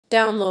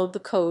Download the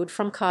code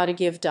from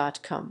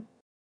codegive.com.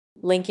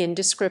 Link in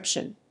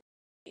description.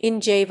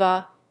 In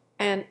Java,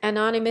 an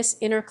anonymous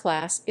inner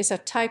class is a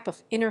type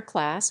of inner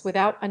class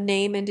without a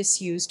name and is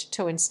used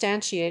to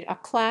instantiate a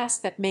class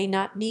that may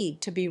not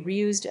need to be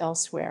reused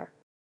elsewhere.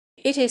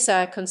 It is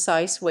a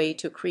concise way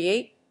to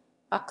create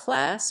a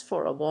class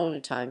for a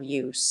one-time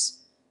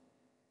use,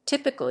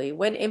 typically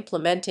when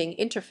implementing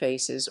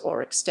interfaces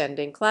or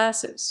extending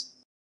classes.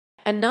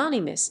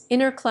 Anonymous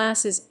inner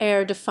classes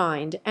are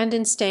defined and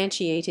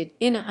instantiated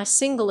in a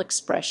single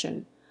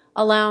expression,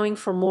 allowing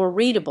for more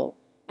readable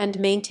and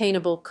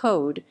maintainable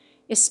code,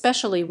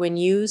 especially when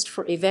used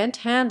for event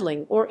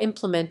handling or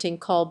implementing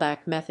callback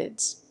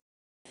methods.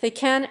 They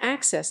can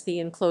access the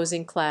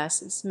enclosing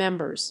class's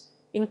members,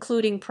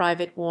 including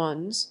private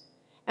ones,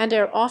 and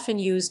are often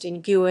used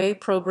in GUI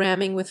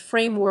programming with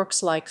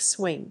frameworks like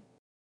Swing.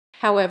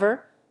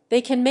 However,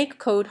 they can make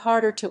code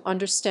harder to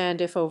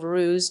understand if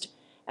overused,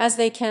 as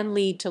they can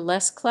lead to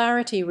less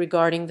clarity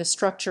regarding the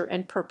structure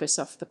and purpose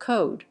of the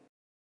code.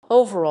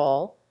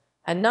 Overall,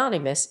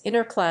 anonymous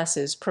inner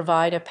classes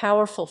provide a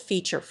powerful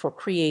feature for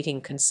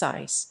creating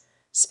concise,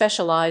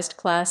 specialized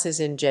classes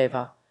in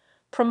Java,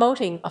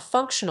 promoting a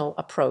functional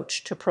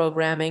approach to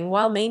programming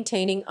while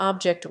maintaining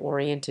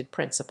object-oriented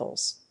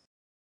principles.